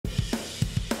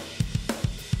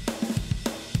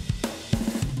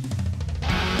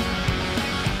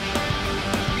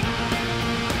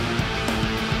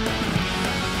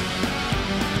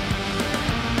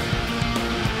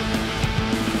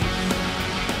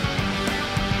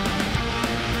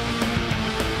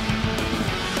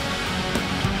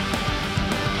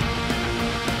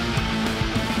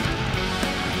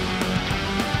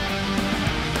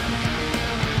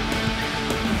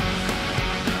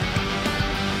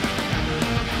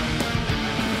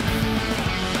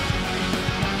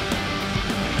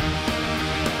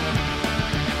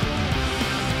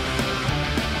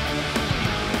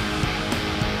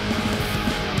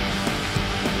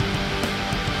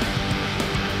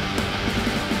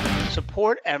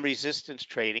support and resistance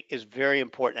trading is very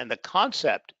important, and the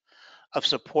concept of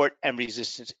support and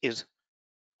resistance is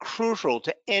crucial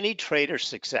to any trader's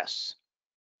success.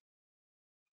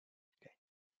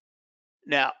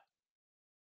 Now,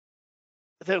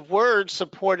 the words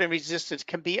support and resistance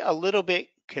can be a little bit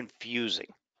confusing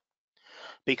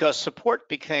because support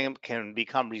can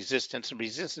become resistance and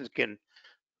resistance can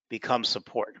become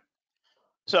support.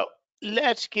 So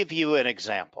let's give you an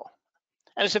example.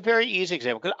 And it's a very easy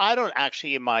example because I don't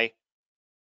actually, in my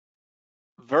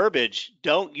verbiage,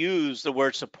 don't use the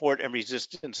word support and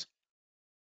resistance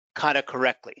kind of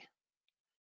correctly.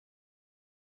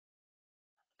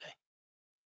 Okay.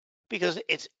 Because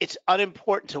it's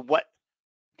unimportant to what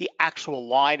the actual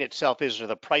line itself is or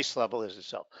the price level is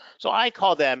itself. So I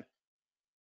call them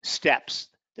steps.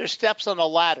 They're steps on a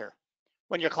ladder.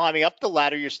 When you're climbing up the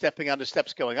ladder, you're stepping on the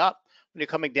steps going up. When you're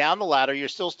coming down the ladder, you're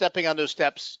still stepping on those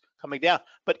steps coming down.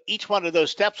 But each one of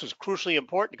those steps was crucially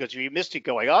important because if you missed it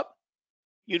going up,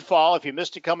 you'd fall. If you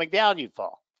missed it coming down, you'd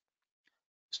fall.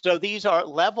 So these are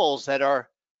levels that are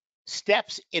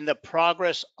steps in the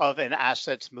progress of an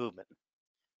asset's movement.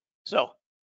 So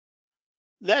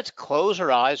let's close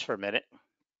our eyes for a minute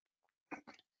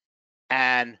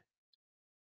and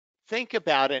think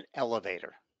about an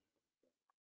elevator.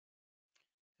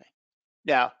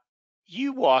 Now,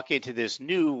 you walk into this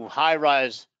new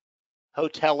high-rise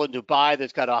hotel in Dubai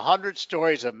that's got 100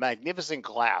 stories of magnificent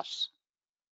glass.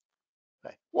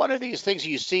 Okay. One of these things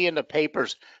you see in the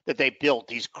papers that they built,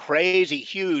 these crazy,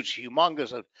 huge,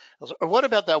 humongous, or what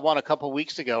about that one a couple of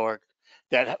weeks ago, or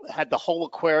that had the whole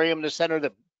aquarium in the center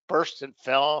that burst and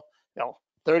fell,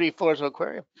 30 floors of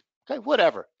aquarium? Okay,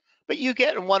 whatever. But you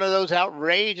get in one of those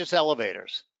outrageous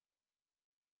elevators.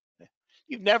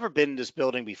 You've never been in this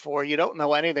building before. You don't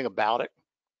know anything about it.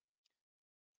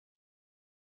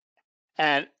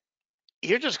 And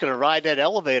you're just going to ride that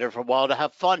elevator for a while to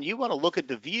have fun. You want to look at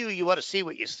the view. You want to see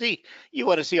what you see. You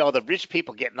want to see all the rich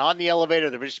people getting on the elevator,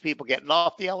 the rich people getting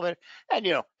off the elevator. And,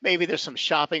 maybe there's some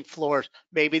shopping floors.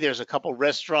 Maybe there's a couple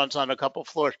restaurants on a couple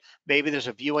floors. Maybe there's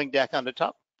a viewing deck on the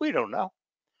top. We don't know.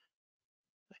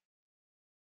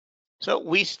 So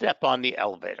we step on the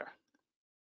elevator.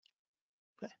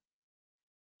 Okay.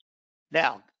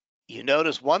 Now, you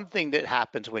notice one thing that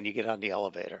happens when you get on the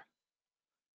elevator.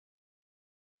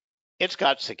 It's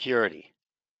got security.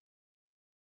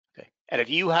 Okay. And if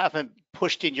you haven't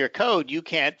pushed in your code, you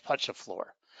can't touch the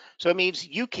floor. So it means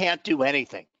you can't do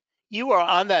anything. You are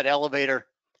on that elevator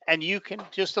and you can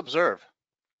just observe.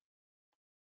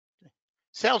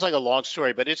 Sounds like a long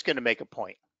story, but it's going to make a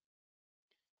point.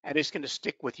 And it's going to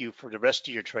stick with you for the rest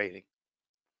of your trading.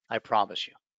 I promise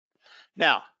you.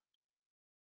 Now,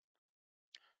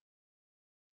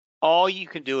 all you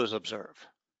can do is observe.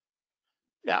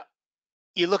 Now,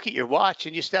 you look at your watch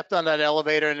and you stepped on that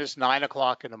elevator and it's 9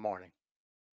 o'clock in the morning.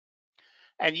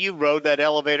 And you rode that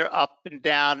elevator up and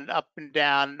down and up and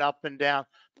down and up and down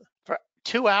for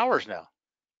 2 hours now.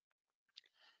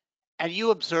 And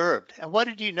you observed. And what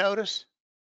did you notice?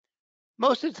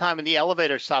 Most of the time when the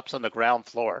elevator stops on the ground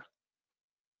floor,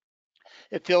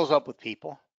 it fills up with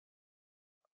people.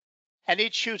 And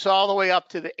it shoots all the way up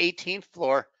to the 18th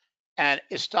floor and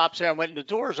it stops there. And when the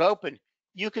doors open,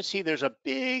 you can see there's a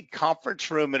big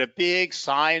conference room and a big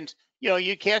signs.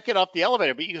 You can't get off the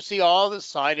elevator, but you can see all the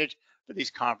signage for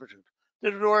these conference rooms.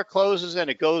 The door closes and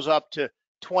it goes up to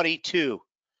 22.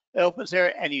 It opens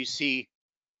there and you see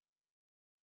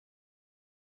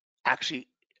actually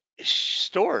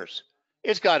stores.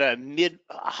 It's got a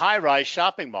high-rise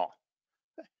shopping mall.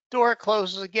 Door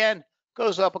closes again,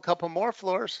 goes up a couple more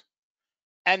floors.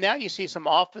 And now you see some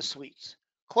office suites.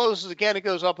 Closes again, it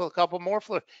goes up a couple more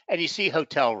floors, and you see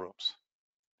hotel rooms.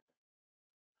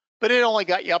 But it only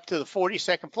got you up to the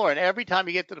 42nd floor. And every time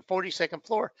you get to the 42nd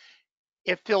floor,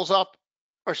 it fills up,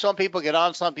 or some people get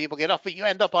on, some people get off, but you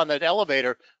end up on that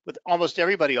elevator with almost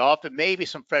everybody off and maybe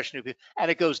some fresh new people, and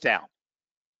it goes down.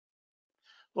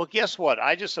 Well, guess what?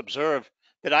 I just observed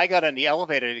that I got on the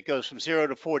elevator and it goes from 0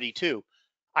 to 42.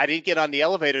 I didn't get on the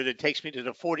elevator that takes me to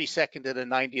the 42nd to the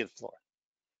 90th floor.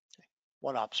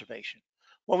 One observation.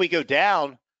 When we go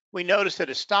down, we notice that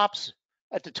it stops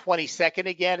at the 22nd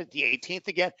again, at the 18th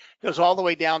again, goes all the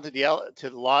way down to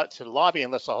the lobby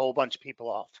and lets a whole bunch of people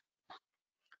off.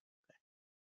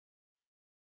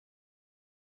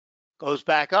 Goes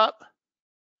back up,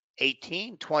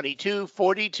 18, 22,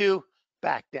 42,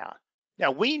 back down.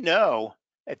 Now we know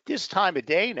at this time of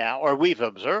day now, or we've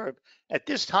observed at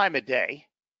this time of day,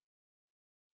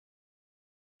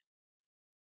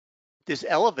 this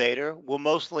elevator will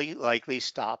most likely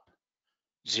stop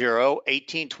 0,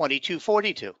 18, 22,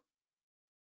 42.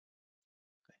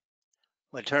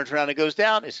 When it turns around and goes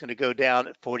down, it's going to go down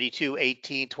at 42,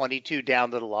 18, 22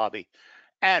 down to the lobby.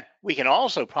 And we can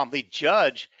also probably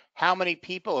judge how many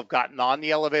people have gotten on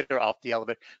the elevator, off the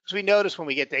elevator. Because we notice when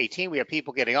we get to 18, we have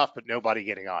people getting off, but nobody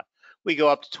getting on. We go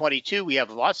up to 22, we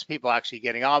have lots of people actually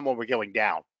getting on when we're going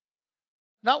down,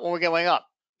 not when we're going up.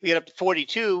 We get up to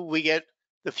 42, we get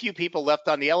the few people left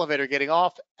on the elevator getting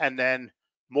off, and then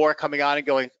more coming on and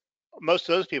going. Most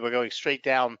of those people are going straight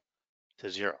down to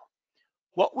zero.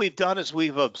 What we've done is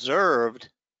we've observed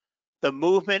the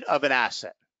movement of an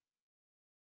asset.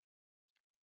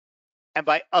 And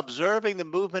by observing the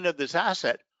movement of this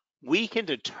asset, we can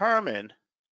determine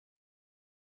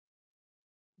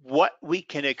what we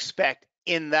can expect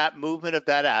in that movement of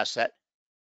that asset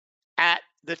at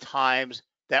the times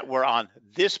that we're on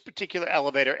this particular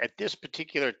elevator at this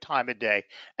particular time of day,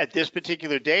 at this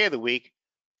particular day of the week.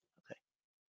 Okay.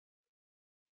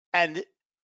 And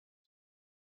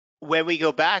when we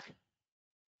go back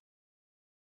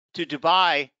to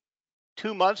Dubai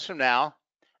 2 months from now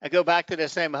and go back to the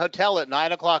same hotel at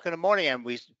 9 o'clock in the morning, and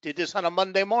we did this on a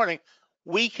Monday morning,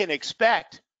 we can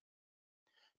expect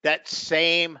that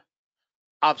same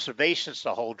observations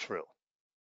to hold true.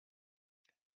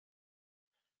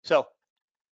 So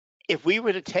if we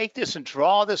were to take this and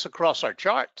draw this across our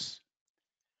charts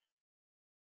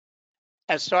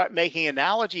and start making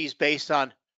analogies based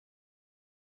on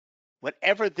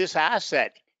whenever this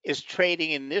asset is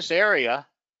trading in this area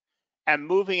and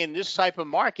moving in this type of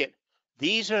market,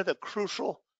 these are the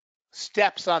crucial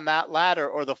steps on that ladder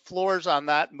or the floors on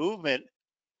that movement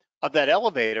of that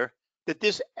elevator that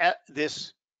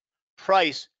this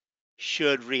price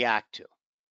should react to.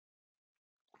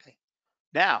 Okay.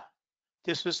 Now,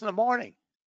 this was in the morning.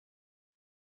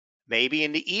 Maybe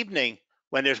in the evening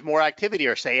when there's more activity,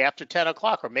 or say after 10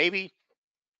 o'clock, or maybe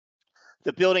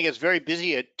the building is very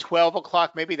busy at 12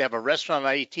 o'clock. Maybe they have a restaurant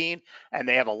on 18 and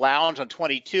they have a lounge on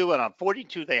 22, and on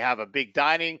 42 they have a big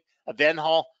dining event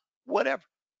hall, whatever.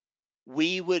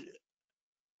 We would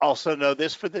also know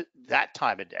this for that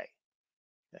time of day.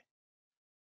 Okay.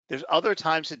 There's other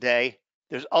times a day,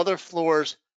 there's other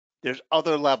floors, there's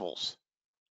other levels.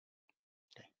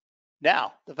 Okay.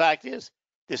 Now, the fact is,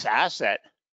 this asset,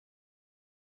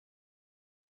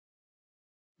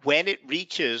 when it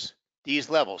reaches these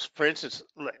levels, for instance,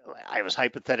 I was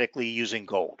hypothetically using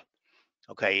gold,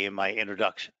 okay, in my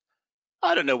introduction.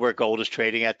 I don't know where gold is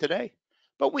trading at today,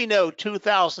 but we know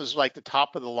 2,000 is like the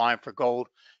top of the line for gold.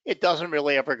 It doesn't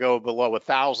really ever go below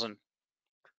 1,000,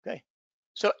 okay?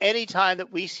 So anytime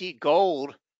that we see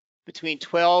gold between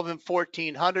 12 and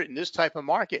 1,400 in this type of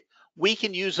market, we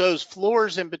can use those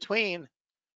floors in between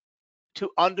to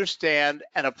understand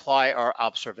and apply our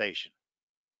observation.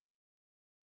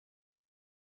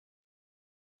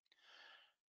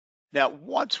 Now,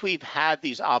 once we've had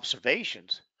these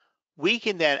observations, we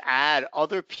can then add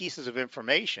other pieces of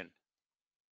information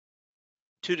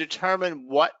to determine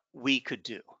what we could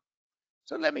do.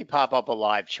 So let me pop up a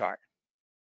live chart.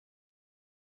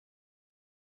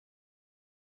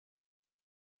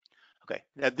 Okay,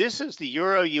 now this is the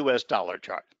Euro US dollar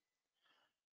chart.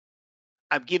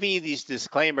 I'm giving you these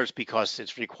disclaimers because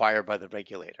it's required by the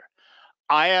regulator.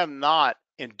 I am not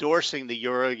endorsing the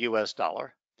Euro US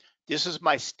dollar. This is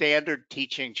my standard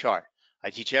teaching chart. I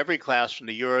teach every class from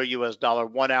the Euro US dollar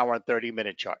 1 hour and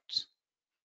 30-minute charts.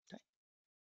 Okay.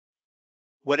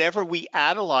 Whatever we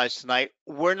analyze tonight,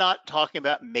 we're not talking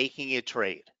about making a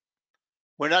trade.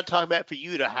 We're not talking about for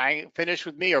you to finish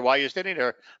with me or while you're sitting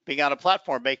there being on a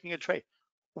platform making a trade.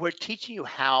 We're teaching you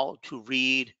how to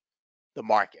read the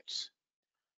markets.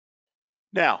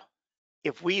 Now,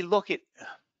 if we look at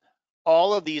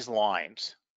all of these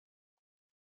lines,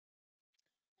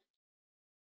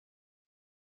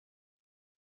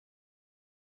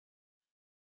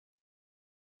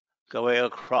 going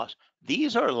across,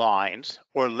 these are lines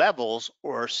or levels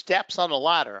or steps on the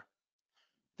ladder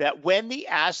that when the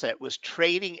asset was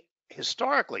trading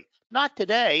historically, not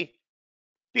today,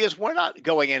 because we're not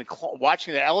going in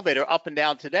watching the elevator up and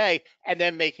down today and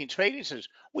then making trading decisions.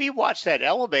 We watched that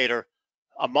elevator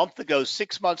a month ago,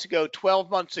 6 months ago, 12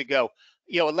 months ago,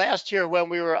 last year when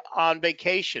we were on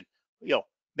vacation,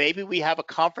 maybe we have a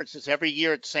conference that's every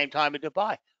year at the same time in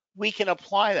Dubai. We can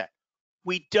apply that.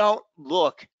 We don't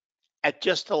look at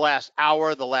just the last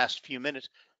hour, the last few minutes.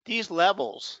 These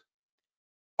levels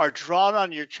are drawn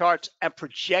on your charts and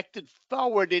projected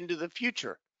forward into the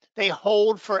future. They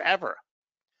hold forever.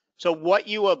 So what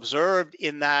you observed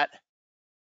in that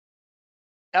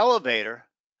elevator,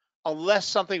 unless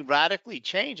something radically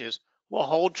changes, will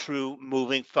hold true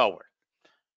moving forward.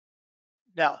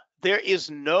 Now, there is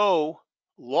no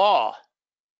law,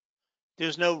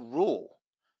 there's no rule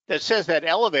that says that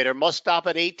elevator must stop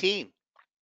at 18.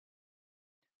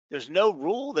 There's no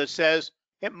rule that says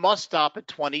it must stop at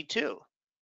 22.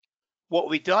 What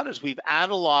we've done is we've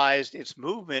analyzed its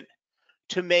movement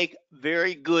to make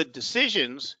very good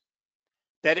decisions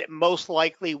that it most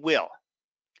likely will.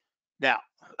 Now,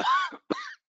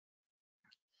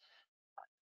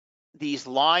 these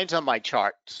lines on my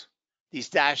charts, these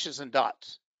dashes and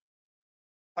dots,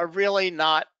 are really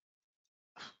not,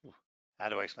 how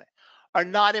do I explain? Are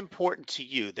not important to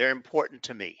you. They're important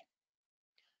to me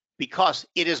because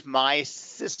it is my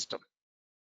system.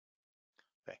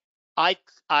 Okay.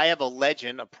 I have a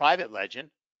legend, a private legend,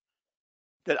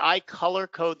 that I color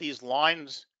code these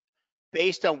lines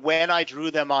based on when I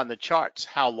drew them on the charts,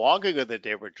 how long ago that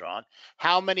they were drawn,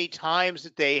 how many times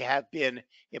that they have been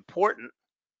important,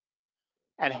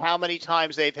 and how many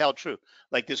times they've held true.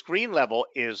 Like this green level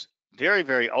is very,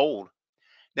 very old.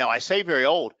 Now, I say very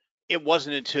old. It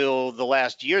wasn't until the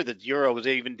last year that the euro was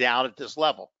even down at this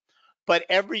level. But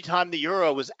every time the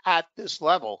euro was at this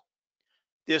level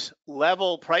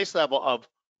price level of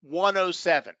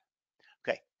 107.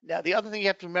 Okay. Now, the other thing you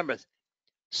have to remember is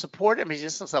support and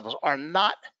resistance levels are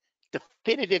not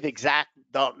definitive exact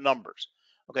numbers.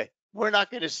 Okay. We're not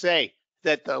going to say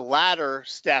that the ladder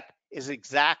step is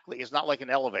not like an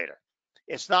elevator.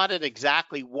 It's not at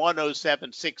exactly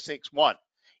 107,661,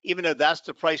 even though that's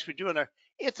the price we're doing there.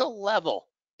 It's a level.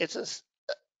 It's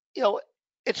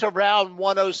it's around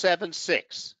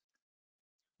 107.6.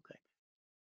 Okay.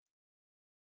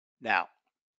 Now,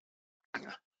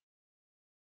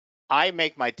 I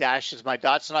make my dashes, my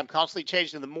dots, and I'm constantly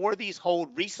changing. The more these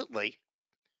hold recently,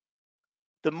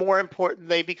 the more important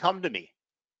they become to me.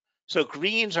 So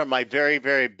greens are my very,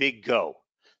 very big go.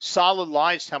 Solid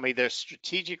lines tell me they're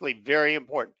strategically very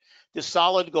important. This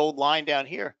solid gold line down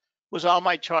here was on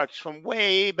my charts from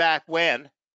way back when.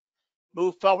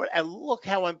 Move forward and look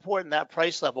how important that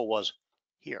price level was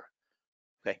here.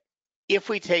 Okay. If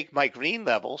we take my green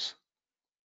levels,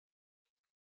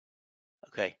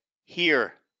 okay,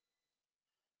 here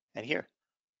and here,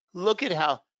 look at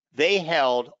how they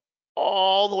held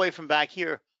all the way from back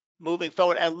here moving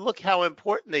forward, and look how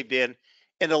important they've been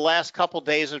in the last couple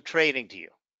days of trading to you.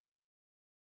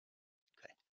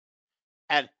 Okay.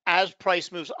 And as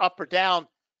price moves up or down,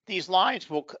 these lines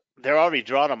they're already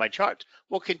drawn on my charts,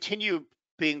 will continue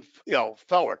being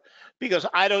forward, because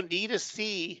I don't need to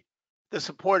see the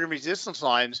support and resistance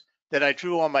lines that I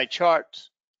drew on my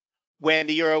charts when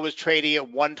the euro was trading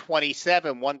at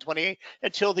 127, 128,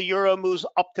 until the euro moves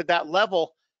up to that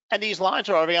level, and these lines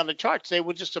are already on the charts. They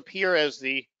will just appear as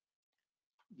the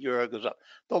euro goes up.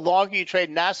 The longer you trade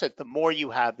an asset, the more you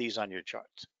have these on your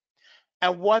charts.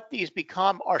 And what these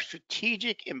become are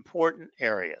strategic, important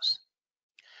areas.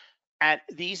 And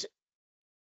these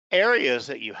areas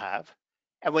that you have,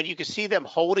 and when you can see them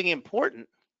holding important,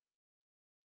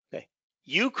 okay,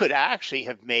 you could actually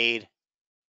have made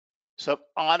some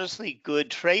honestly good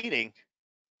trading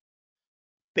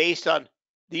based on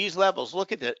these levels.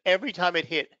 Look at that. Every time it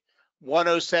hit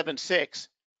 107.6,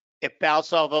 it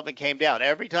bounced off of and came down.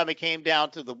 Every time it came down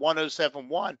to the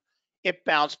 107.1, it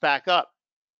bounced back up.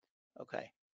 Okay.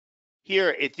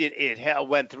 Here it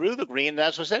went through the green.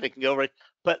 That's what I said. It can go right.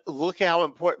 But look how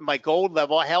important my gold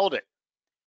level held it.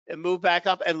 It moved back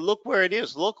up, and look where it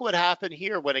is. Look what happened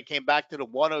here when it came back to the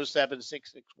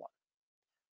 107.661.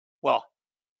 Well,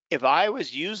 if I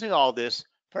was using all this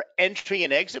for entry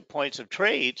and exit points of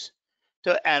trades,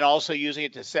 and also using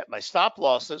it to set my stop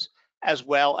losses as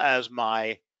well as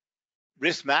my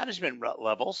risk management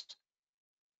levels,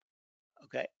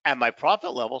 okay, and my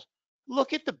profit levels,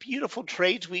 look at the beautiful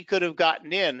trades we could have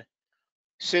gotten in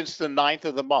since the 9th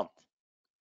of the month.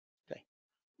 Okay,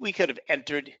 we could have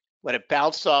entered when it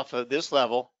bounced off of this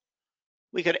level.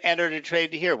 We could have entered a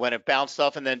trade here when it bounced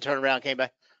off and then turned around, came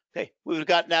back. Okay, we would have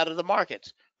gotten out of the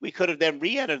markets. We could have then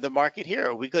re-entered the market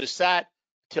here. We could have sat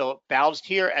till it bounced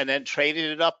here and then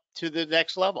traded it up to the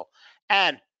next level.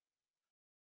 And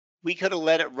we could have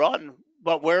let it run,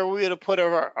 but where are we going to put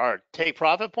our take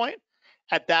profit point?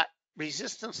 At that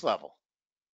resistance level,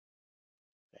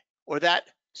 okay, or that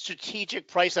strategic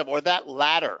price level, or that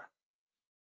ladder.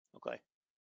 Okay,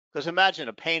 because imagine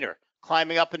a painter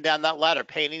climbing up and down that ladder,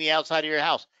 painting the outside of your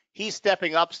house. He's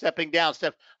stepping up, stepping down,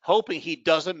 hoping he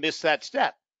doesn't miss that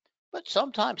step. But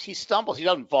sometimes he stumbles. He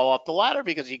doesn't fall off the ladder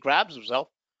because he grabs himself,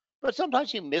 but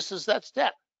sometimes he misses that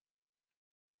step.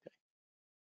 Okay.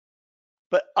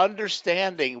 But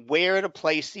understanding where to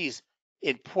place these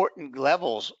important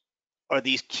levels, or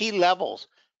these key levels,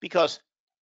 because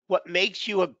what makes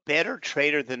you a better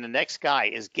trader than the next guy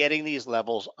is getting these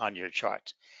levels on your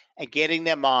charts and getting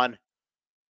them on.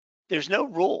 There's no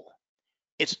rule.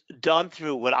 It's done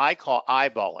through what I call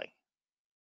eyeballing.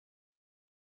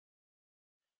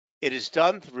 It is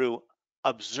done through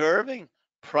observing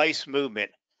price movement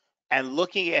and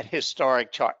looking at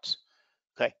historic charts.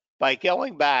 Okay, by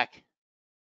going back,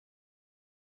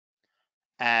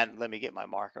 and let me get my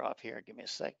marker off here. Give me a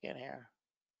second here.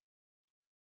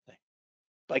 Okay.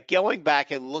 By going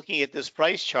back and looking at this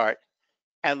price chart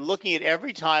and looking at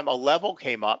every time a level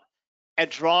came up and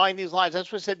drawing these lines.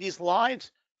 That's what I said, these lines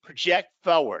project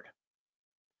forward.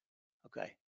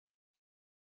 Okay.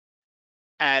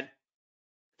 And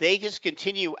they just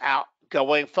continue out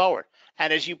going forward.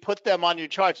 And as you put them on your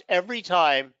charts, every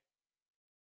time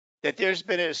that there's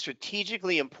been a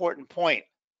strategically important point,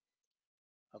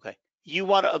 okay, you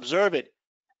want to observe it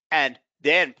and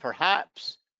then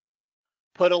perhaps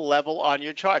put a level on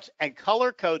your charts and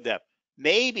color code them.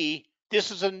 Maybe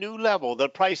this is a new level. The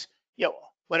price,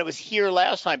 when it was here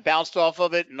last time, bounced off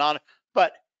of it and on,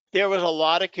 but there was a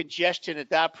lot of congestion at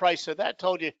that price. So that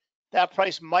told you that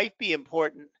price might be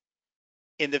important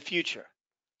in the future.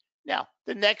 Now,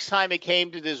 the next time it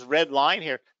came to this red line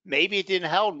here, maybe it didn't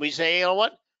hold. We say, you know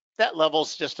what? That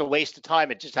level's just a waste of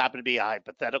time. It just happened to be a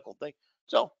hypothetical thing.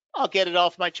 So I'll get it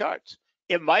off my charts.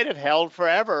 It might have held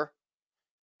forever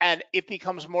and it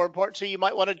becomes more important. So you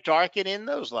might want to darken in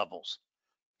those levels.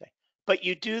 Okay. But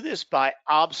you do this by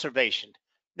observation.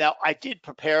 Now, I did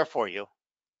prepare for you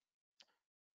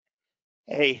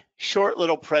a short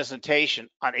little presentation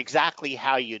on exactly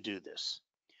how you do this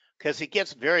because it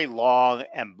gets very long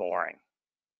and boring.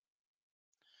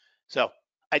 So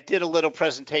I did a little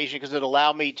presentation because it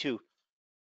allowed me to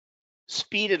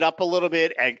speed it up a little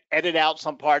bit and edit out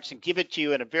some parts and give it to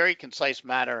you in a very concise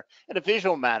manner, in a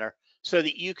visual manner, so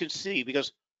that you can see.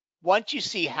 Because once you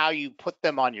see how you put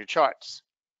them on your charts,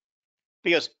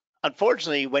 because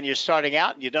unfortunately, when you're starting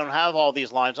out and you don't have all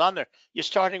these lines on there, you're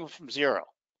starting from zero.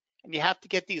 And you have to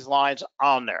get these lines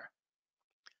on there,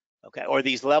 okay, or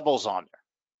these levels on there.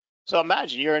 So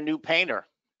imagine you're a new painter.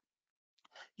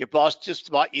 Your boss just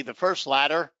bought you the first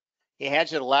ladder. He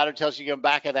hands you the ladder, tells you to go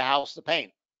back of the house to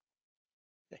paint.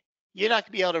 You're not going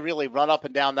to be able to really run up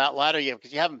and down that ladder yet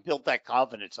because you haven't built that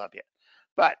confidence up yet.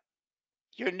 But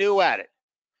you're new at it.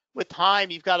 With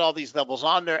time, you've got all these levels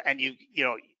on there, and you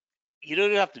don't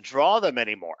even have to draw them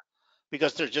anymore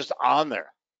because they're just on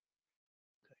there.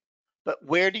 But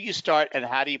where do you start and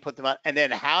how do you put them on? And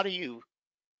then how do you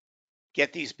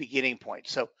get these beginning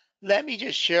points? So let me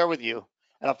just share with you.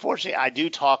 And unfortunately, I do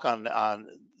talk on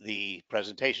the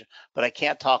presentation, but I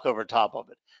can't talk over top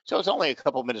of it. So it's only a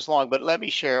couple minutes long, but let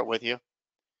me share it with you.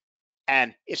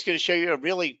 And it's going to show you a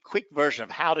really quick version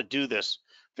of how to do this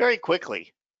very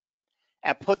quickly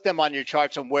and put them on your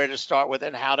charts and where to start with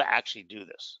and how to actually do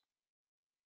this.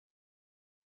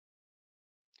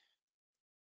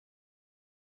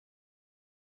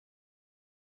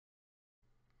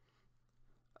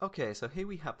 Okay, so here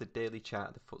we have the daily chart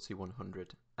of the FTSE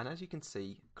 100, and as you can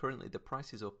see, currently the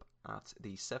price is up at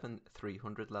the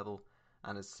 7,300 level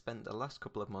and has spent the last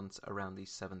couple of months around the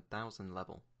 7,000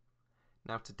 level.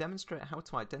 Now, to demonstrate how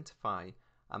to identify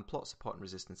and plot support and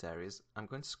resistance areas, I'm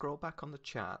going to scroll back on the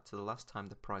chart to the last time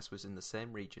the price was in the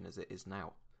same region as it is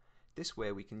now. This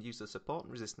way we can use the support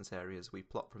and resistance areas we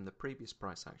plot from the previous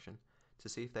price action to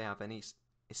see if they have any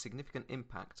significant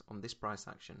impact on this price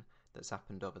action that's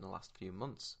happened over the last few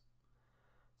months.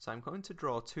 So I'm going to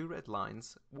draw two red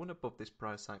lines, one above this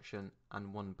price action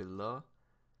and one below,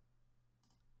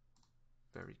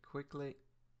 very quickly.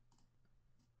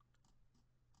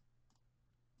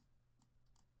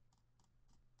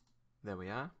 There we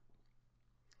are.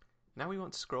 Now we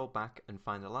want to scroll back and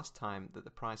find the last time that the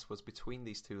price was between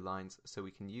these two lines so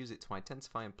we can use it to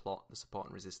identify and plot the support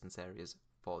and resistance areas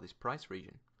for this price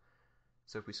region.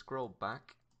 So if we scroll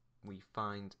back, we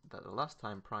find that the last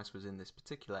time price was in this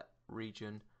particular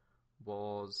region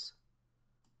was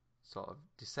sort of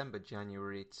December,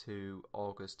 January to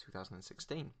August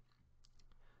 2016.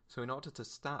 So in order to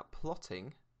start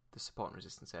plotting the support and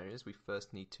resistance areas, we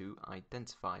first need to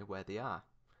identify where they are.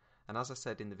 And as I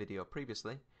said in the video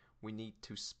previously, we need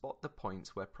to spot the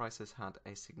points where price has had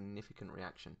a significant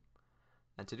reaction.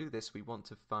 And to do this, we want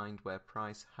to find where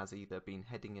price has either been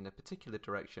heading in a particular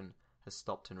direction, has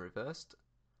stopped and reversed,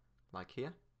 like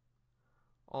here,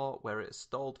 or where it has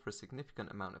stalled for a significant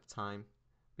amount of time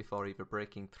before either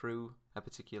breaking through a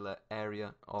particular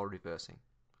area or reversing.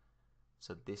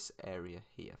 So this area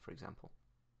here, for example.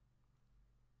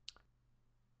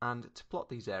 And to plot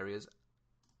these areas,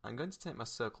 I'm going to take my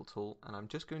circle tool and I'm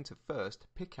just going to first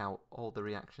pick out all the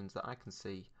reactions that I can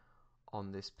see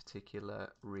on this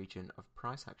particular region of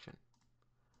price action.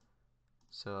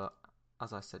 So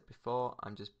as I said before,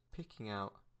 I'm just picking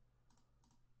out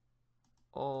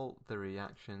all the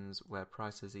reactions where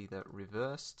prices either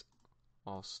reversed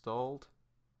or stalled,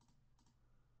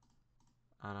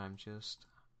 and I'm just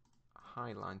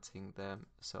highlighting them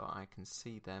so I can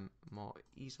see them more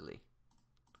easily.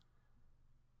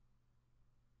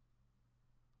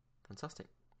 Fantastic.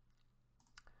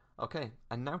 Okay,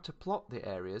 and now to plot the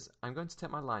areas, I'm going to take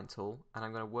my line tool and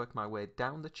I'm going to work my way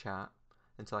down the chart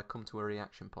until I come to a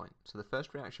reaction point. So the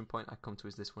first reaction point I come to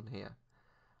is this one here.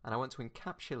 And I want to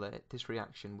encapsulate this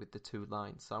reaction with the two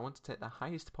lines. So I want to take the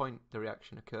highest point the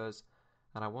reaction occurs,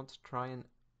 and I want to try and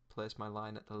place my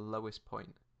line at the lowest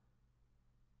point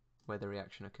where the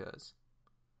reaction occurs.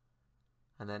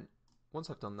 And then once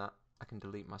I've done that, I can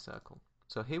delete my circle.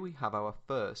 So here we have our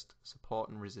first support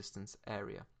and resistance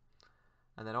area.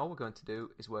 And then all we're going to do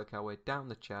is work our way down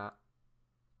the chart,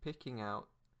 picking out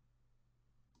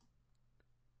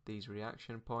these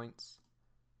reaction points,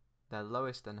 their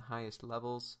lowest and highest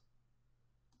levels.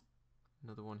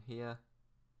 Another one here.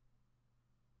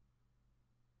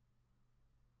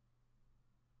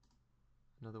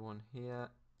 Another one here.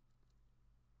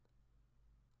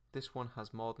 This one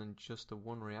has more than just the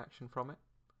one reaction from it,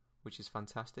 which is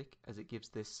fantastic as it gives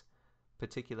this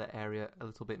particular area a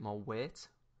little bit more weight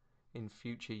in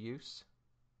future use.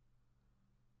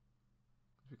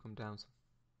 As we come down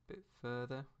a bit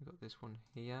further, we've got this one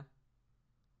here.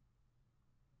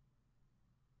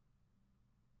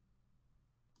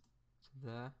 To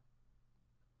there.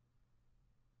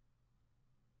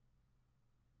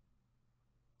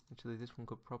 Actually, this one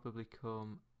could probably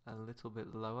come a little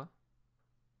bit lower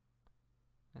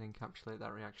and encapsulate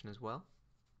that reaction as well.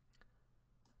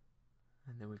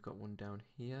 And then we've got one down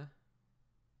here.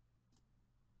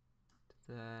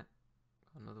 To there.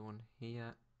 Got another one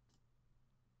here.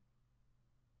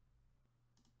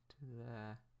 To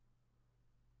there.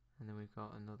 And then we've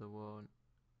got another one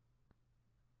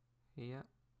here.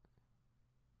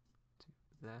 To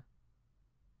there.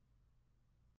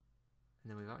 And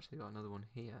then we've actually got another one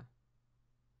here.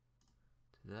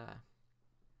 To there.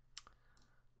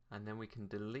 And then we can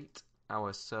delete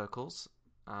our circles,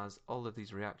 as all of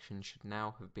these reactions should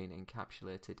now have been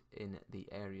encapsulated in the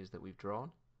areas that we've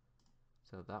drawn.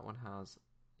 So that one has,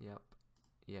 yep,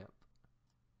 yes,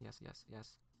 yes, yes,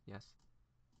 yes,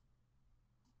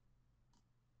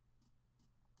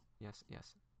 yes,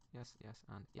 yes, yes, yes,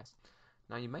 and yes.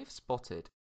 Now you may have spotted.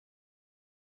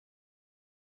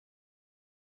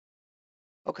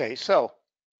 Okay, so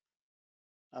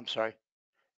I'm sorry.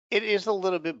 It is a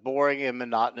little bit boring and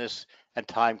monotonous and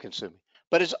time consuming,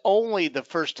 but it's only the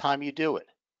first time you do it.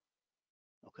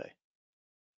 Okay.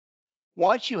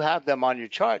 Once you have them on your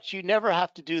charts, you never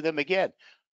have to do them again.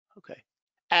 Okay.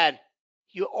 And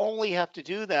you only have to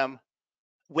do them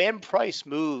when price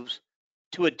moves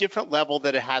to a different level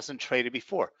that it hasn't traded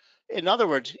before. In other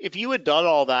words, if you had done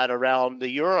all that around the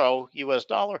euro US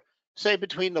dollar, say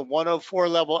between the 104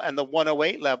 level and the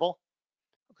 108 level,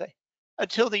 okay,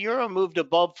 until the euro moved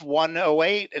above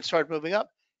 108 and started moving up,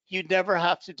 you'd never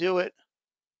have to do it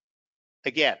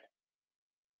again.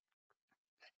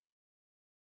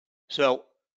 So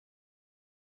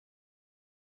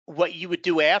what you would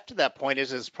do after that point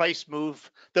is as price move,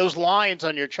 those lines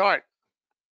on your chart,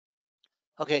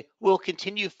 okay, will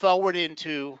continue forward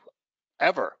into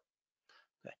ever.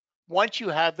 Okay. Once you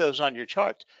have those on your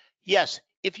chart, yes,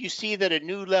 if you see that a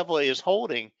new level is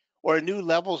holding or a new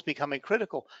level is becoming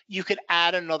critical, you can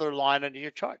add another line onto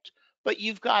your chart, but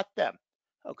you've got them,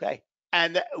 okay?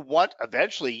 And what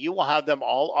eventually you will have them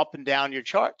all up and down your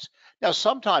charts. Now,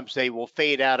 sometimes they will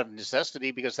fade out of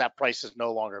necessity because that price is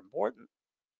no longer important,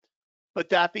 but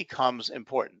that becomes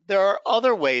important. There are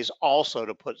other ways also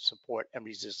to put support and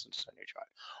resistance on your chart.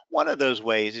 One of those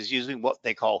ways is using what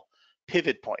they call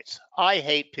pivot points. I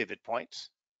hate pivot points.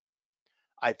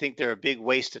 I think they're a big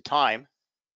waste of time,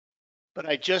 but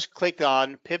I just clicked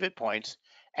on pivot points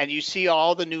and you see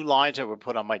all the new lines that were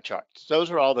put on my charts.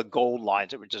 Those are all the gold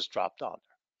lines that were just dropped on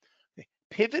there. Okay.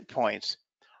 Pivot points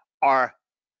are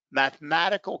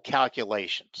mathematical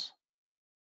calculations.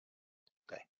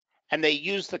 Okay. And they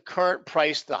use the current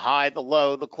price, the high, the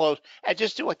low, the close, and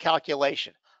just do a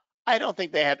calculation. I don't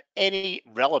think they have any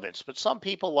relevance, but some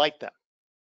people like them.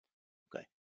 Okay.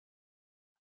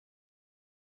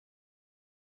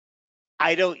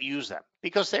 I don't use them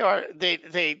because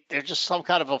they're just some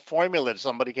kind of a formula that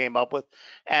somebody came up with,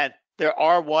 and they're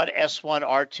R1, S1,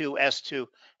 R2, S2,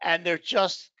 and they're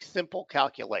just simple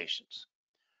calculations.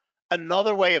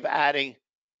 Another way of adding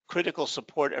critical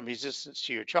support and resistance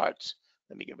to your charts,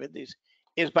 let me get rid of these,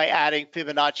 is by adding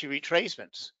Fibonacci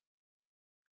retracements.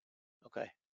 Okay.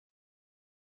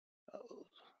 Oh,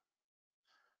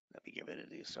 let me get rid of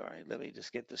these. Sorry, let me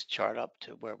just get this chart up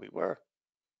to where we were.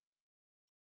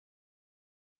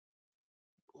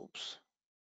 Oops.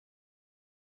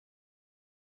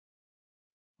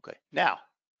 Okay, now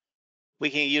we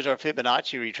can use our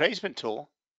Fibonacci retracement tool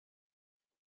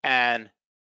and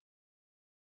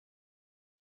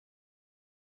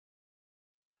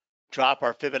drop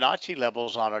our Fibonacci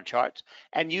levels on our charts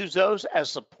and use those as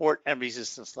support and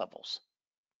resistance levels.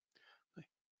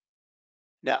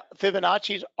 Now,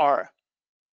 Fibonacci's are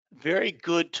very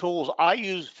good tools. I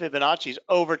use Fibonacci's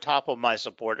over top of my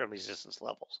support and resistance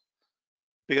levels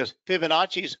because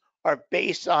Fibonacci's are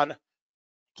based on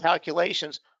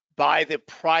calculations by the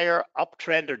prior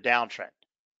uptrend or downtrend.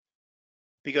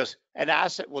 Because an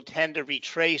asset will tend to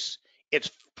retrace its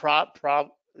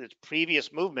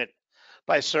previous movement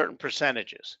by certain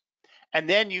percentages. And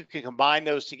then you can combine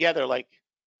those together like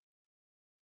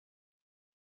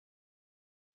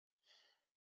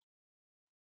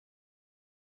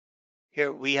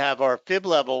here we have our fib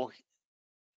level,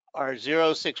 our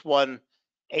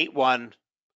 06181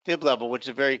 fib level, which is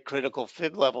a very critical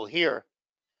fib level here.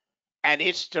 And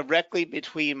it's directly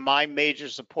between my major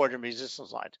support and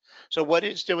resistance lines. So what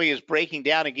it's doing is breaking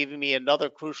down and giving me another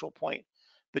crucial point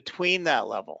between that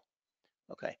level.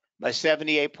 Okay, my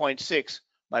 78.6,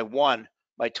 my 1,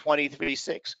 my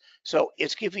 23.6. So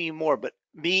it's giving you more, but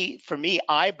for me,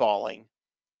 eyeballing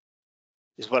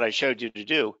is what I showed you to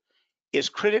do, is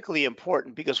critically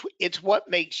important because it's what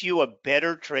makes you a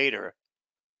better trader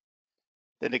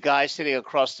than the guy sitting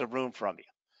across the room from you.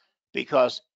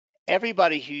 Because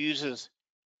everybody who uses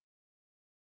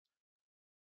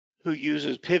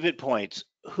pivot points,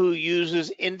 who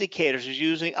uses indicators, who's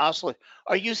using oscillators,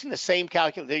 are using the same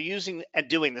calculator. They're using and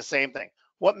doing the same thing.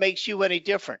 What makes you any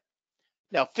different?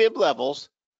 Now, fib levels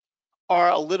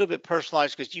are a little bit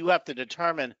personalized because you have to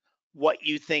determine what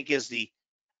you think is the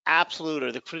absolute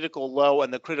or the critical low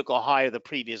and the critical high of the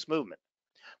previous movement.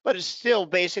 But it's still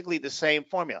basically the same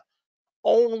formula.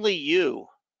 Only you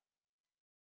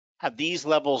have these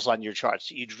levels on your charts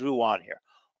that you drew on here.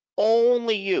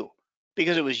 Only you,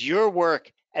 because it was your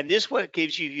work, and this what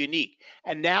gives you unique.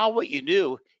 And now what you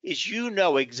do is you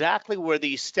know exactly where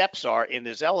these steps are in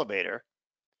this elevator,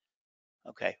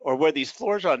 okay, or where these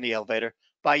floors are on the elevator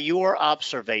by your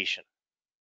observation.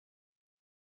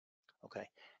 Okay,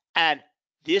 and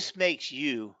this makes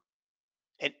you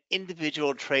an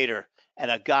individual trader and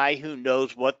a guy who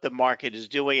knows what the market is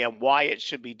doing and why it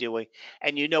should be doing,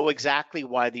 and you know exactly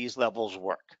why these levels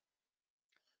work.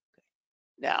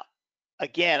 Now,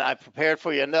 again, I prepared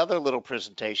for you another little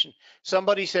presentation.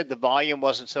 Somebody said the volume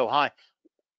wasn't so high.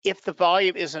 If the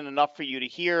volume isn't enough for you to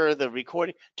hear the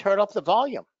recording, turn up the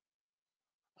volume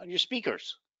on your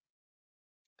speakers.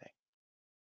 Okay.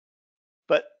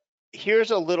 But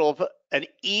here's a little an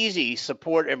easy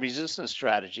support and resistance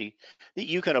strategy that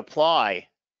you can apply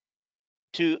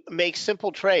to make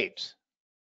simple trades.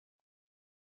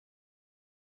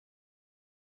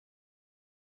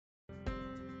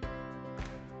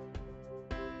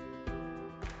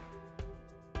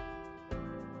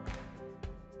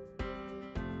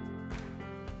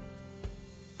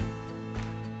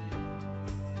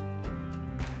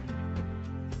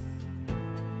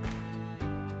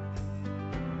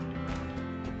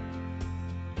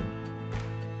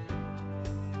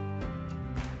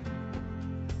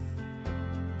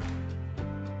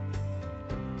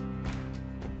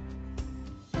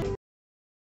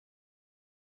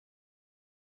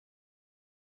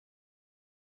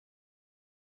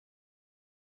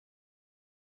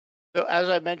 So as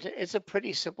I mentioned, it's a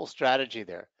pretty simple strategy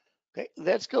there. Okay,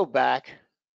 let's go back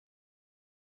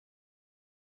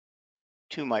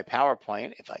to my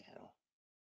PowerPoint if I can.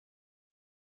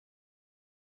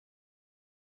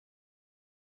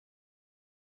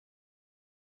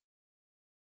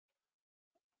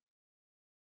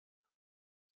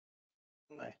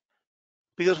 Okay.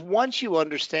 Because once you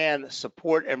understand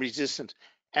support and resistance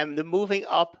and the moving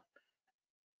up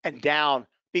and down,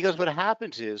 because what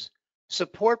happens is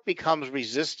support becomes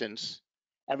resistance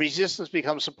and resistance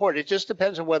becomes support. It just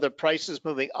depends on whether price is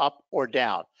moving up or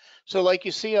down. So like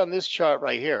you see on this chart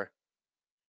right here,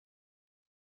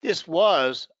 this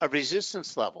was a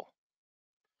resistance level.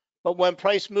 But when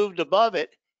price moved above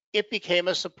it, it became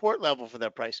a support level for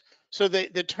that price. So the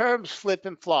terms flip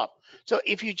and flop. So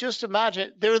if you just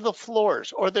imagine, they're the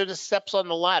floors or they're the steps on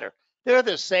the ladder. They're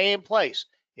the same place.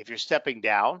 If you're stepping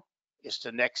down, it's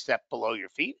the next step below your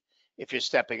feet. If you're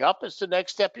stepping up, it's the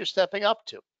next step you're stepping up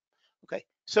to. Okay,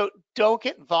 so don't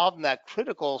get involved in that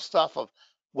critical stuff of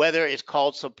whether it's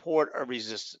called support or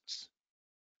resistance.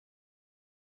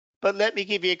 But let me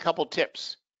give you a couple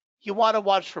tips. You want to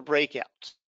watch for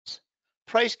breakouts.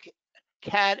 Price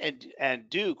can and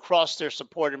do cross their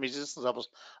support and resistance levels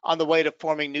on the way to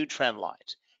forming new trend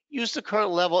lines. Use the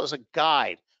current level as a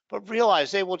guide, but realize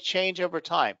they will change over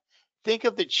time. Think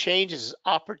of the changes as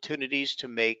opportunities to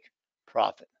make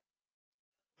profit.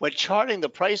 When charting the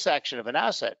price action of an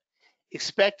asset,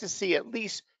 expect to see at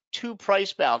least 2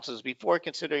 price bounces before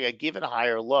considering a given high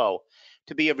or low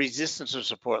to be a resistance or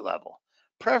support level.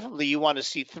 Preferably, you want to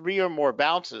see 3 or more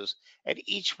bounces at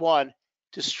each one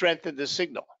to strengthen the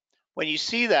signal. When you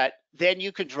see that, then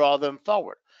you can draw them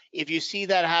forward. If you see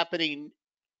that happening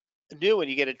new and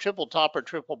you get a triple top or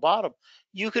triple bottom,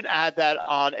 you can add that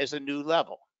on as a new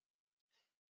level.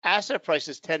 Asset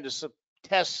prices tend to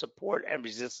test support and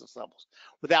resistance levels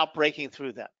without breaking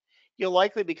through them. You'll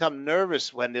likely become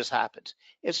nervous when this happens.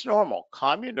 It's normal.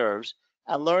 Calm your nerves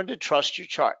and learn to trust your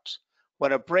charts.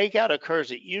 When a breakout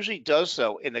occurs, it usually does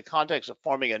so in the context of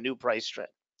forming a new price trend.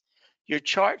 Your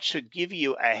chart should give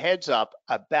you a heads up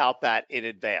about that in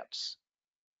advance.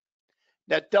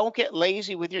 Now, don't get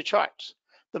lazy with your charts.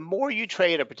 The more you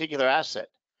trade a particular asset,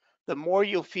 the more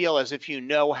you'll feel as if you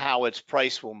know how its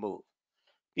price will move.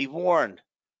 Be warned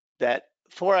that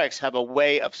forex have a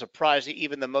way of surprising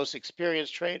even the most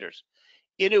experienced traders.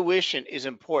 Intuition is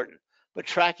important, but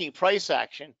tracking price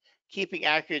action, keeping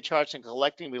accurate charts, and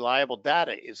collecting reliable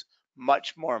data is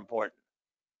much more important.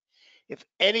 If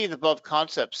any of the above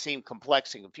concepts seem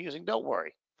complex and confusing, don't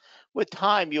worry. With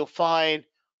time, you'll find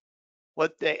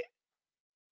what they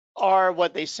are,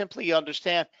 what they simply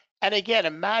understand. And again,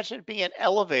 imagine being an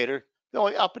elevator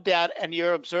going up and down and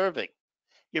you're observing.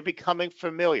 You're becoming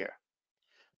familiar.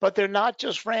 But they're not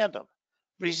just random.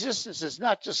 Resistance is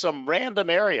not just some random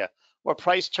area where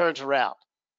price turns around.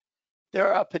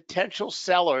 There are potential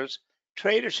sellers,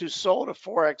 traders who sold a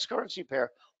forex currency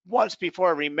pair once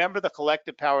before. Remember the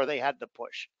collective power they had to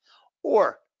push.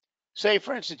 Or say,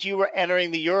 for instance, you were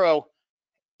entering the euro.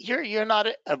 You're not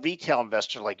a retail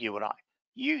investor like you and I.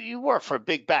 You work for a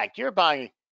big bank. You're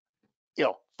buying,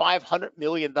 $500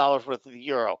 million worth of the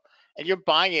euro, and you're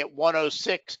buying it at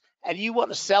 106, and you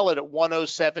want to sell it at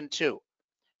 107.2.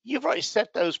 You've already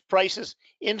set those prices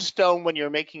in stone when you're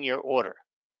making your order.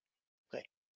 Okay.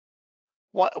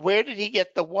 Where did he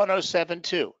get the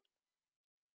 107.2?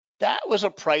 That was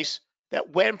a price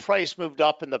that when price moved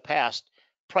up in the past,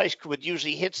 price would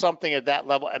usually hit something at that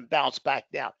level and bounce back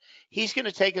down. He's going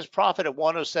to take his profit at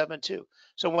 107.2.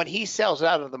 So when he sells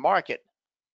out of the market,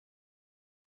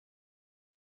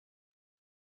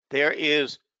 there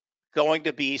is going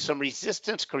to be some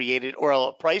resistance created or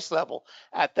a price level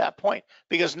at that point,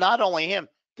 because not only him,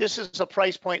 this is a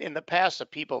price point in the past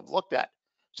that people have looked at.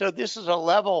 So this is a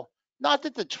level, not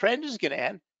that the trend is going to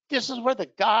end. This is where the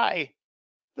guy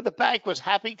for the bank was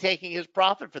happy taking his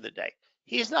profit for the day.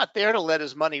 He's not there to let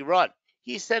his money run.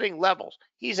 He's setting levels.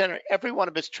 He's entering every one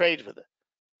of his trades with it.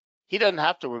 He doesn't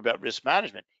have to worry about risk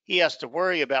management. He has to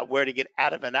worry about where to get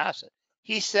out of an asset.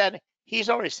 He said he's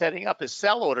already setting up his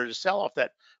sell order to sell off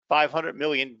that $500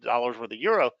 million worth of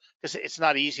euro, because it's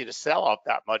not easy to sell off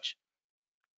that much.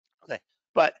 Okay.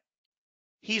 But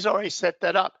he's already set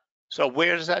that up. So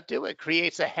where does that do? It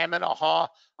creates a hem and a haw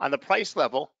on the price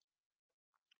level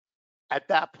at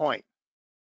that point.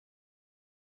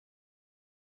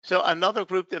 So another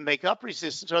group that make up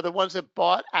resistance are the ones that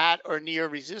bought at or near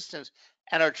resistance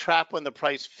and are trapped when the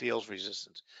price feels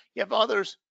resistance. You have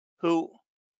others who,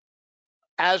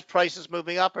 as prices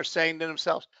moving up, are saying to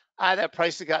themselves, that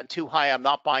price has gotten too high, I'm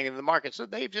not buying into the market. So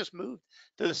they've just moved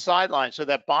to the sideline so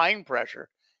that buying pressure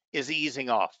is easing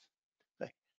off.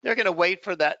 They're going to wait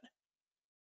for that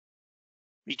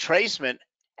retracement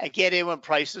and get in when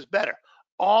price is better.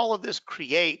 All of this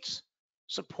creates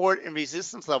support and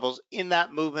resistance levels in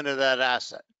that movement of that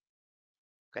asset.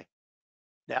 Okay.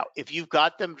 Now, if you've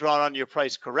got them drawn on your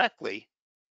price correctly,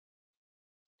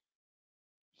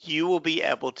 you will be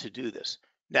able to do this.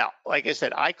 Now, like I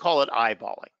said, I call it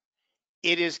eyeballing.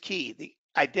 It is key. The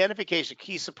identification of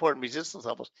key support and resistance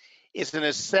levels is an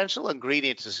essential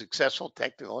ingredient to successful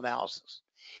technical analysis.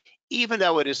 Even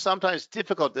though it is sometimes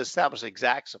difficult to establish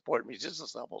exact support and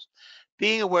resistance levels,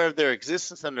 being aware of their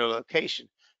existence and their location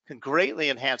can greatly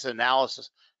enhance analysis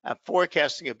and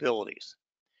forecasting abilities.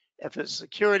 If a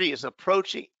security is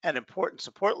approaching an important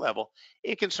support level,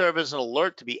 it can serve as an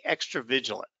alert to be extra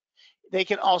vigilant. They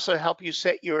can also help you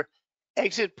set your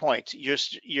exit points,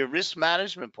 your risk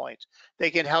management points.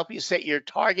 They can help you set your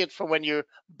target for when you're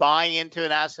buying into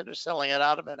an asset or selling it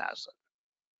out of an asset.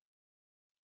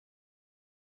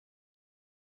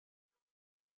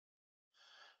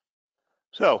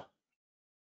 So,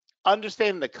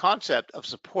 understanding the concept of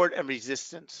support and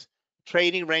resistance,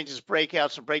 trading ranges,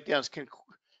 breakouts, and breakdowns can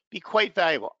be quite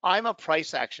valuable. I'm a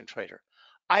price action trader.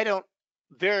 I don't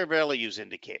very rarely use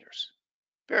indicators.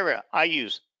 Very rare. I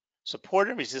use support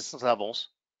and resistance levels.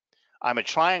 I'm a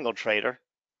triangle trader.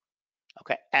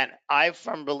 Okay, and I'm a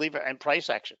firm believer in price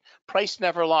action. Price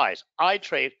never lies. I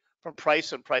trade from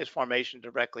price and price formation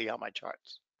directly on my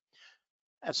charts.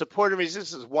 And support and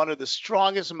resistance is one of the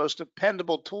strongest and most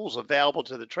dependable tools available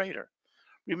to the trader.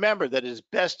 Remember that it is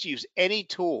best to use any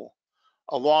tool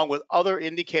along with other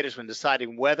indicators when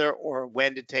deciding whether or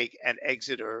when to take an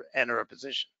exit or enter a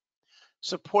position.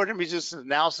 Support and resistance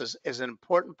analysis is an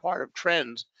important part of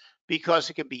trends because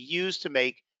it can be used to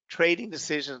make trading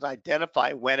decisions and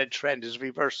identify when a trend is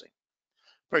reversing.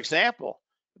 For example,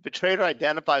 if a trader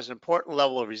identifies an important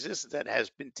level of resistance that has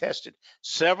been tested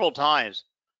several times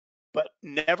but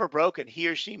never broken, he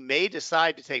or she may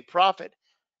decide to take profit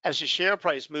as the share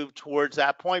price moves towards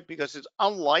that point because it's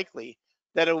unlikely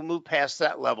that it will move past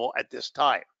that level at this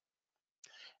time.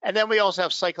 And then we also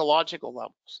have psychological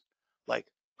levels like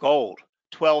gold,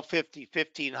 1250,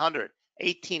 1500,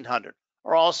 1800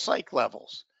 are all psych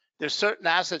levels. There's certain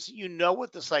assets, you know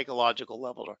what the psychological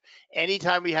levels are.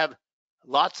 Anytime we have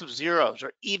lots of zeros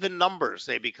or even numbers,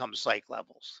 they become psych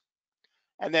levels.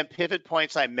 And then pivot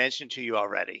points I mentioned to you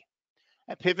already.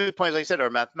 And pivot points, like I said, are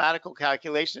mathematical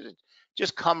calculations that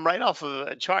just come right off of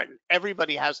a chart and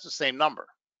everybody has the same number.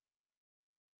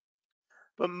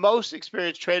 But most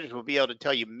experienced traders will be able to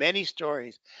tell you many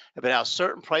stories about how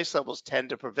certain price levels tend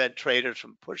to prevent traders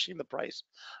from pushing the price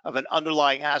of an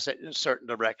underlying asset in a certain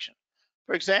direction.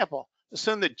 For example,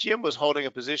 assume that Jim was holding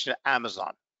a position at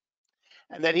Amazon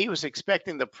and that he was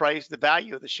expecting the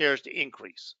value of the shares to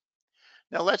increase.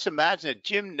 Now let's imagine that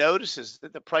Jim notices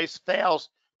that the price fails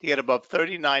to get above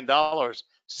 $39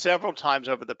 several times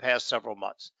over the past several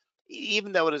months,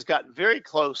 even though it has gotten very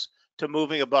close to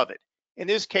moving above it. In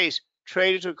this case,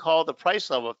 traders would call the price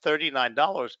level of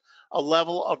 $39 a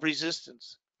level of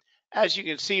resistance. As you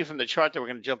can see from the chart that we're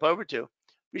going to jump over to,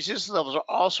 resistance levels are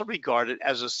also regarded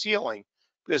as a ceiling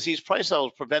because these price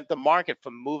levels prevent the market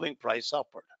from moving price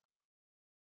upward.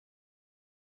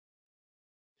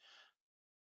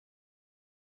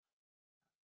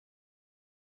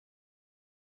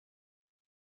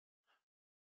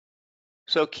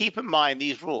 So keep in mind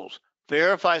these rules.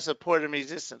 Verify support and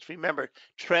resistance. Remember,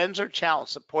 trends are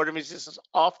challenged. Support and resistance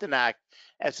often act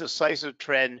as decisive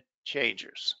trend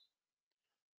changers.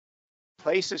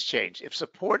 Places change. If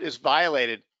support is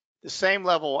violated, the same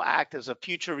level will act as a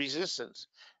future resistance.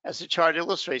 As the chart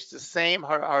illustrates, the same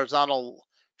horizontal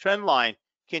trend line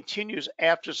continues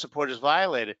after support is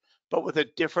violated, but with a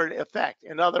different effect.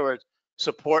 In other words,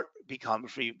 support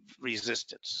becomes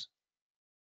resistance.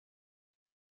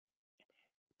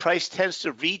 Price tends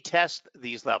to retest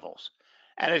these levels.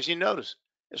 And as you notice,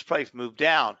 as price moved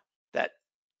down, that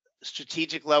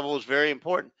strategic level is very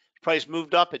important. Price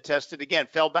moved up, it tested again,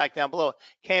 fell back down below,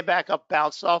 came back up,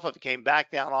 bounced off of it, came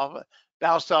back down off of it,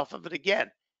 bounced off of it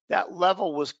again. That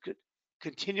level was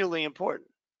continually important.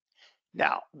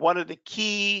 Now, one of the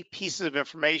key pieces of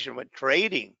information when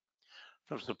trading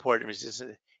from support and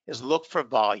resistance is look for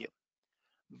volume.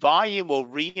 Volume will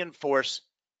reinforce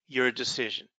your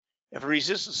decision. If a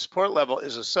resistance support level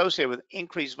is associated with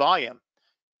increased volume,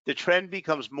 the trend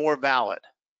becomes more valid.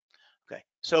 Okay,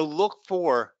 so look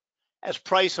for, as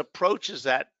price approaches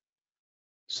that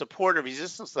support or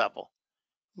resistance level,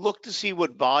 look to see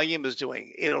what volume is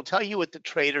doing. It'll tell you what the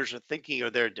traders are thinking or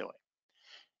they're doing.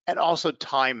 And also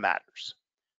time matters.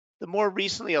 The more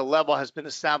recently a level has been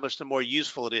established, the more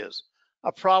useful it is.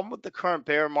 A problem with the current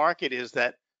bear market is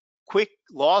that quick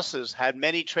losses had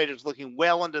many traders looking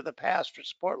well into the past for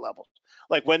support levels.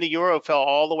 Like when the euro fell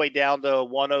all the way down to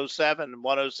 107,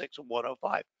 106, and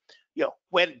 105.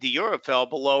 When the euro fell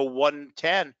below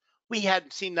 110, we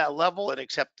hadn't seen that level in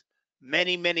except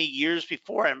many, many years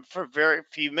before and for very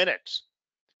few minutes.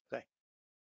 Okay.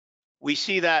 We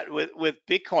see that with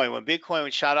Bitcoin. When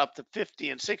Bitcoin shot up to 50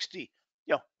 and 60,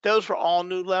 those were all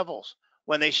new levels.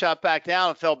 When they shot back down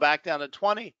and fell back down to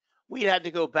 20, we had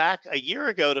to go back a year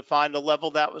ago to find a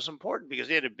level that was important because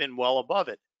it had been well above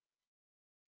it.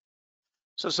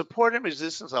 So support and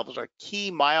resistance levels are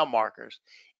key mile markers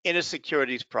in a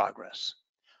security's progress.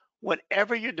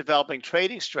 Whenever you're developing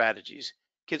trading strategies,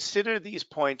 consider these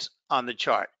points on the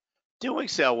chart. Doing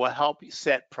so will help you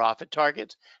set profit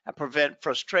targets and prevent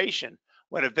frustration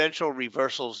when eventual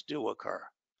reversals do occur.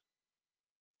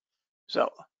 So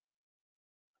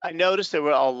I noticed there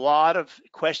were a lot of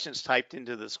questions typed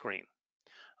into the screen.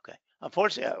 Okay.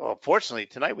 Fortunately,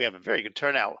 tonight we have a very good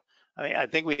turnout. I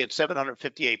think we had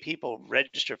 758 people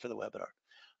register for the webinar.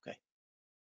 Okay.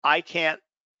 I can't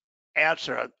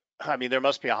answer. There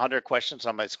must be 100 questions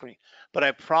on my screen, but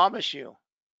I promise you,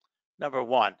 number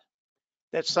one,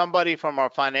 that somebody from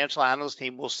our financial analyst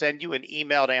team will send you an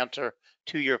emailed answer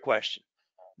to your question.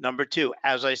 Number two,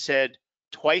 as I said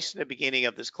twice in the beginning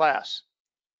of this class,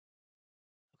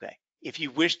 If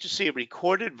you wish to see a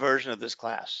recorded version of this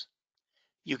class,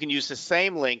 you can use the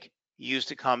same link you used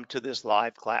to come to this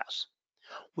live class.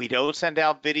 We don't send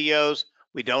out videos.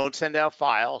 We don't send out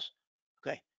files.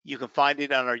 Okay. You can find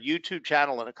it on our YouTube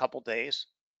channel in a couple days,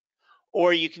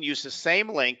 or you can use the same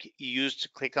link you used to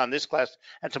click on this class.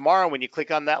 And tomorrow, when you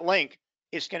click on that link,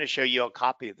 it's going to show you a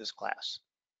copy of this class.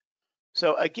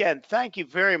 So again, thank you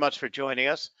very much for joining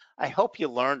us. I hope you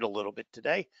learned a little bit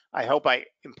today. I hope I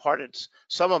imparted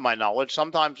some of my knowledge.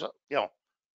 Sometimes,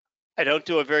 I don't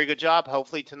do a very good job.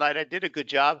 Hopefully tonight I did a good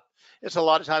job. It's a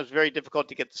lot of times very difficult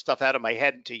to get the stuff out of my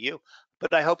head and to you,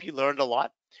 but I hope you learned a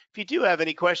lot. If you do have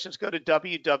any questions, go to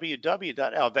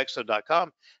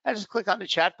www.alvexo.com and just click on the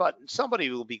chat button.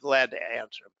 Somebody will be glad to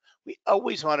answer them. We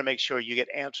always want to make sure you get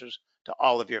answers to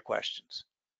all of your questions.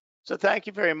 So thank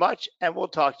you very much, and we'll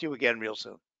talk to you again real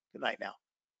soon. Good night now.